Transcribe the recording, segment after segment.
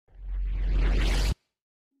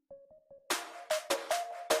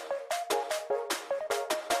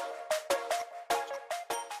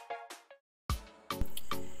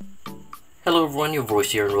Hello everyone, your voice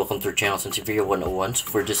here and welcome to our channel Sansevieria 101. So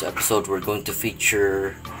for this episode we're going to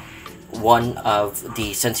feature one of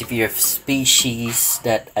the Sansevieria species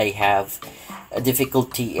that I have a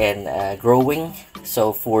difficulty in growing.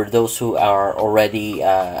 So for those who are already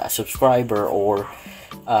a subscriber or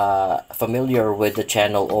familiar with the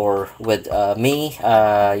channel or with me,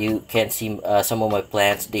 you can see some of my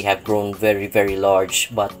plants. They have grown very large,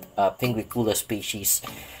 but pinguicula species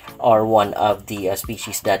are one of the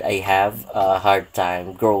species that I have a hard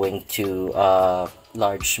time growing to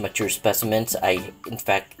large mature specimens. In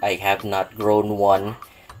fact, I have not grown one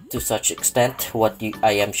to such extent.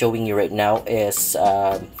 I am showing you right now is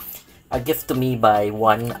a gift to me by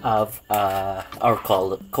one of our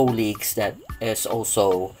colleagues that is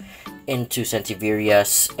also into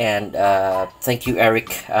Sansevierias, and thank you Eric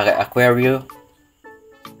Aquario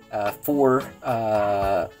for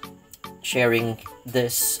sharing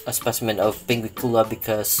this specimen of pinguicula,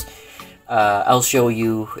 because I'll show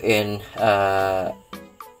you in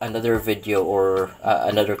another video or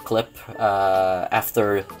another clip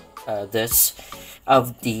after this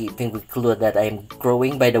of the pinguicula that I'm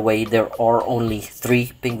growing. By the way, there are only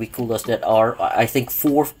 3 pinguiculas that are, I think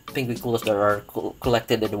 4 pinguiculas that are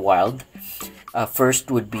collected in the wild.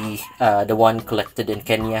 First would be the one collected in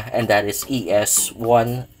Kenya, and that is ES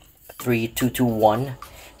 13221.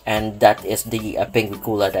 And that is the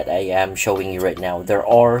pinguicula that I am showing you right now. There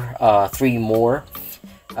are 3 more,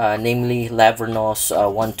 namely Lavernos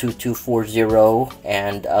 12240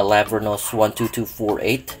 and Lavernos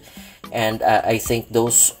 12248, and I think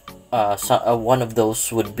those one of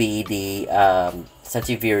those would be the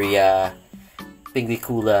Sansevieria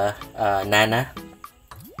pinguicula nana,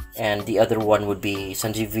 and the other one would be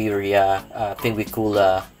Sansevieria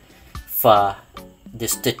pinguicula fa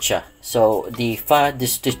disticha. So the fa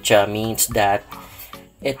disticha means that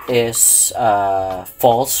it is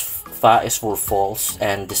false. Fa is for false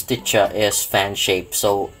and disticha is fan shaped.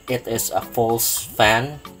 So it is a false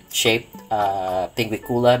fan shaped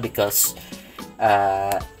pinguicula because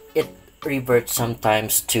it reverts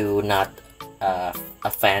sometimes to not a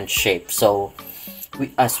fan shape. So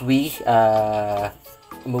as we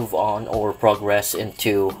move on or progress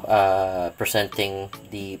into presenting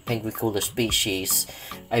the pinguicula species,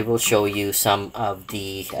 I will show you some of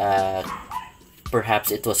the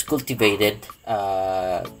perhaps it was cultivated.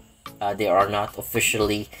 They are not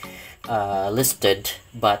officially listed,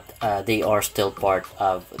 but they are still part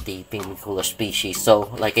of the pinguicula species.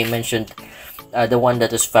 So like I mentioned, the one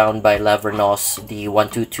that is found by Lavernos, the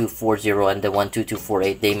 12240 and the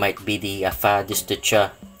 12248, they might be the fa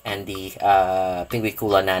disticha and the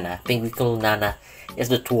pinguicula nana. Pinguicula nana is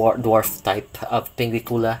the dwarf type of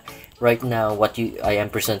pinguicula. Right now what I am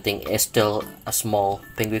presenting is still a small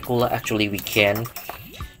pinguicula. Actually, we can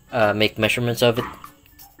make measurements of it.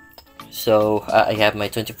 So I have my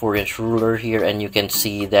 24-inch ruler here, and you can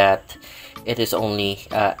see that it is only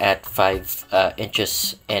at 5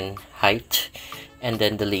 inches in height, and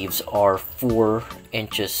then the leaves are 4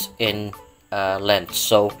 inches in length.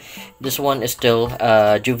 So this one is still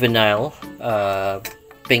juvenile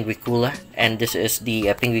pinguicula, and this is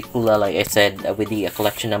the pinguicula, like I said, with the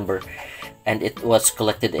collection number, and it was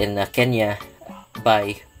collected in Kenya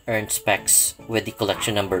by Specs with the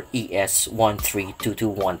collection number ES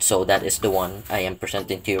 13221. So that is the one I am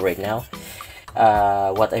presenting to you right now.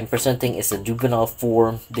 What I'm presenting is a juvenile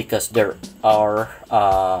form because there are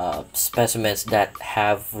specimens that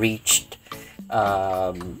have reached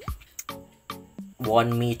 1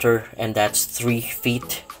 meter, and that's 3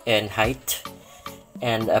 feet in height.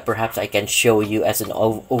 And perhaps I can show you as an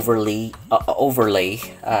overlay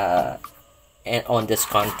and on this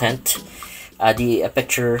content. The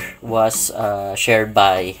picture was shared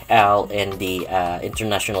by Al in the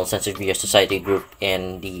International Sansevierias Society group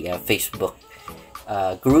in the Facebook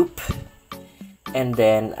group, and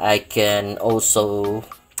then I can also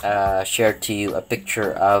share to you a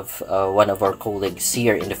picture of one of our colleagues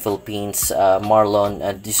here in the Philippines, Marlon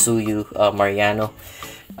Disuyu Mariano.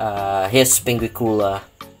 His pinguicula,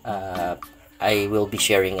 I will be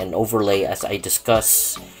sharing an overlay as I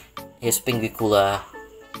discuss. His pinguicula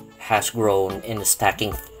has grown in a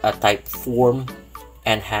stacking type form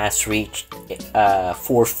and has reached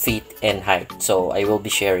 4 feet in height. So I will be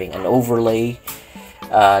sharing an overlay.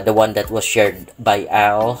 The one that was shared by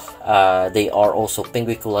Al, they are also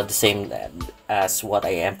pinguicula, the same as what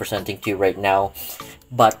I am presenting to you right now,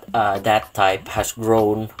 but that type has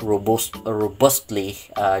grown robustly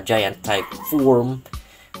giant type form,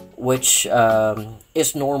 which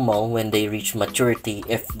is normal when they reach maturity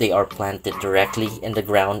if they are planted directly in the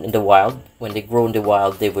ground in the wild. When they grow in the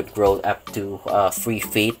wild, they would grow up to 3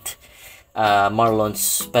 feet. Marlon's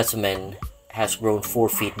specimen has grown 4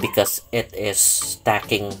 feet because it is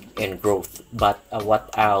stacking in growth. But what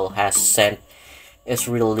Al has sent is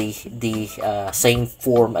really the same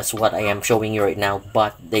form as what I am showing you right now,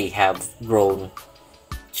 but they have grown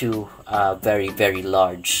to very very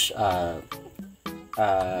large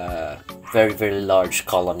very large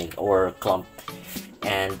colony or clump,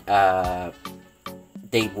 and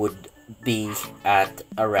they would be at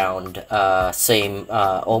around same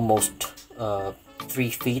almost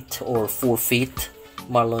 3 feet or 4 feet.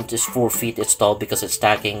 Marlon's is 4 feet, it's tall because it's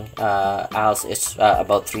stacking. Al's is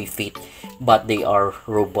about 3 feet, but they are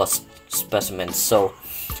robust specimens. So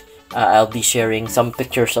I'll be sharing some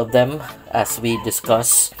pictures of them as we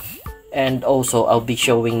discuss, and also I'll be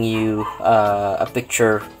showing you a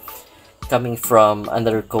picture coming from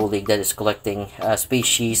another colleague that is collecting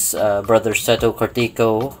species, brother Seto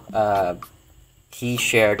Cortico. He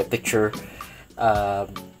shared a picture of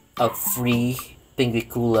 3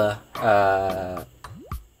 pinguicula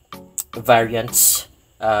variants.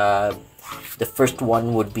 The first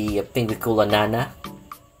one would be a pinguicula nana.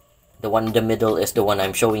 The one in the middle is the one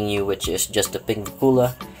I'm showing you, which is just a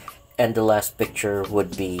pinguicula, and the last picture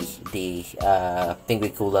would be the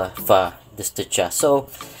pinguicula fa disticha. So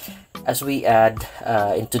as we add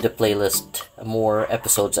into the playlist more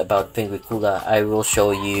episodes about pinguicula, I will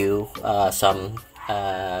show you some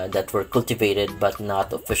that were cultivated but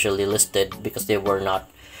not officially listed because they were not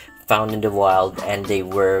found in the wild, and they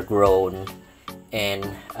were grown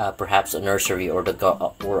in perhaps a nursery or a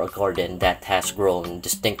garden that has grown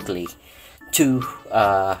distinctly to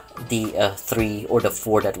the 3 or the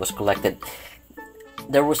 4 that was collected.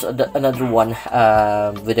 There was another one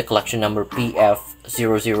with the collection number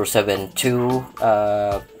PF0072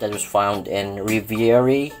 that was found in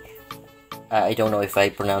Riviere. I don't know if I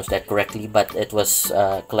pronounced that correctly, but it was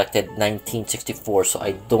collected 1964, so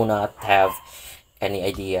I do not have any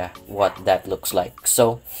idea what that looks like.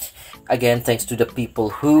 So again, thanks to the people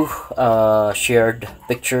who shared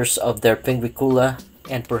pictures of their pinguicula,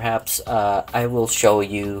 and perhaps I will show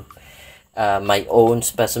you my own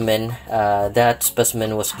specimen. That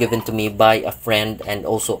specimen was given to me by a friend and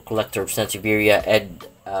also collector of Sansevieria, Ed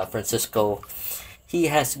Francisco. He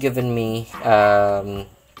has given me a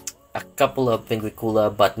couple of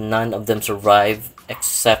pinguicula, but none of them survive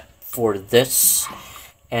except for this.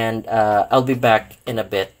 And I'll be back in a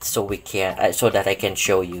bit so we can so that I can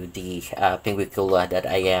show you the pinguicula that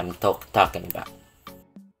I am talking about.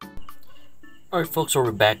 Alright folks, so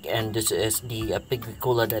we're back, and this is the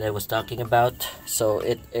pinguicula that I was talking about. So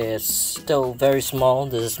it is still very small.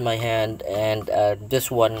 This is my hand, and this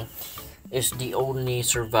one is the only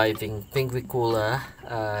surviving pinguicula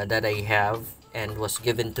that I have, and was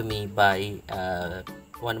given to me by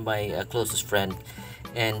one of my closest friend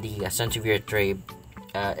and the Sansevieria trade,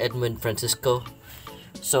 Edmund Francisco.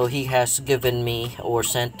 So he has given me or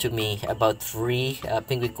sent to me about 3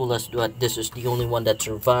 pinguiculas, but this is the only one that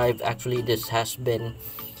survived. Actually, this has been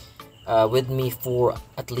with me for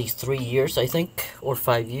at least 3 years, I think, or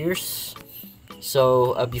 5 years.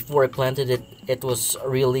 So before I planted it, it was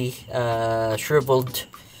really shriveled.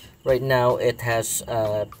 Right now it has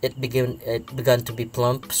it begun to be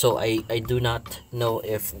plump, so I do not know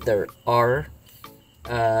if there are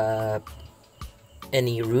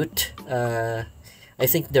any root. I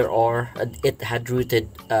think there are. It had rooted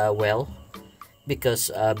well, because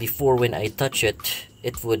before, when I touch it,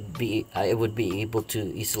 I would be able to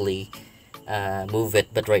easily move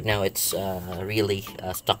it, but right now it's really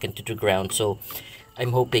stuck into the ground. So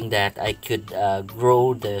I'm hoping that I could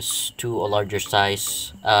grow this to a larger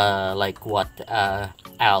size, like what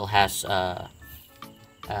Al has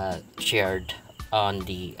shared on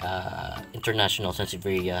the International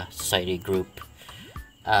Sansevieria Society group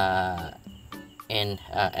in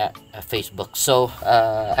Facebook. So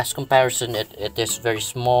as comparison, it is very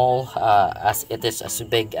small, as it is as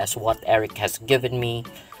big as what Eric has given me.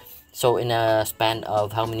 So in a span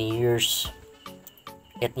of how many years,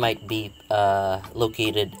 it might be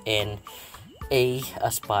located in a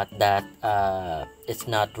spot that it's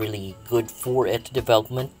not really good for its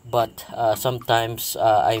development, but sometimes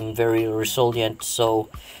I'm very resilient, so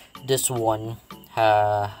this one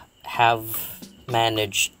have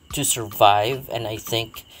managed to survive, and I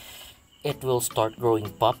think it will start growing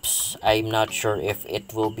pups. I'm not sure if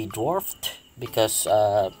it will be dwarfed, because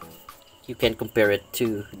you can compare it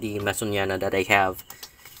to the Masoniana that I have,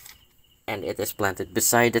 and it is planted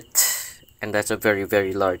beside it, and that's a very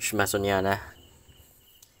very large Masoniana.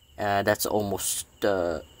 That's almost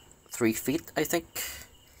 3 feet, I think,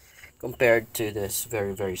 compared to this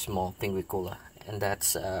very very small pinguicula, and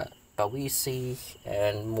that's Pawisi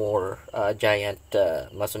and more giant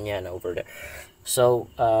Masoniana over there. So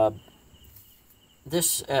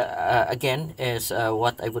this again is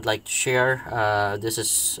what I would like to share. This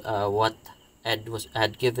is what Ed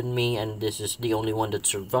had given me, and this is the only one that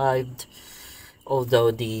survived.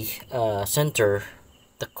 Although the center,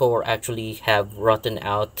 the core actually have rotten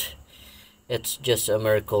out. It's just a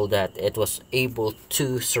miracle that it was able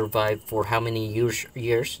to survive for how many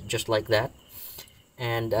years just like that.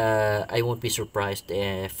 And I won't be surprised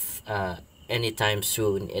if anytime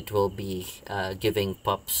soon it will be giving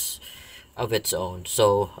pups of its own.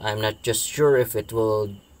 So I'm not just sure if it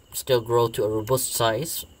will still grow to a robust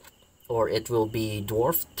size or it will be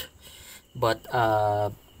dwarfed, but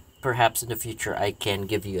perhaps in the future I can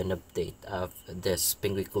give you an update of this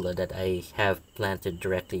pinguicula that I have planted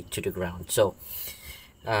directly to the ground. So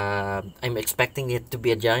I'm expecting it to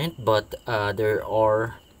be a giant, but there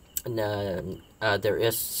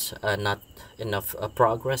is not enough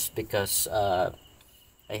progress because I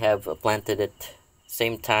have planted it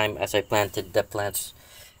same time as I planted the plants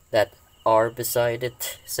that are beside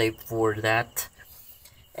it, save for that.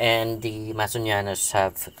 And the Masonianas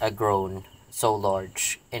have grown so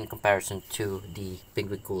large in comparison to the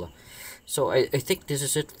pinguicula. So I think this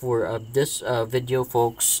is it for this video,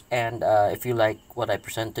 folks. And if you like what I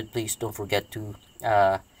presented, please don't forget to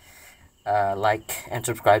like and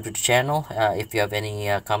subscribe to the channel. If you have any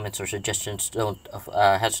comments or suggestions, don't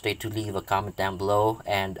hesitate to leave a comment down below.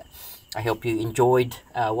 And I hope you enjoyed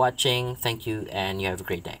watching. Thank you, and you have a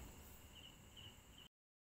great day.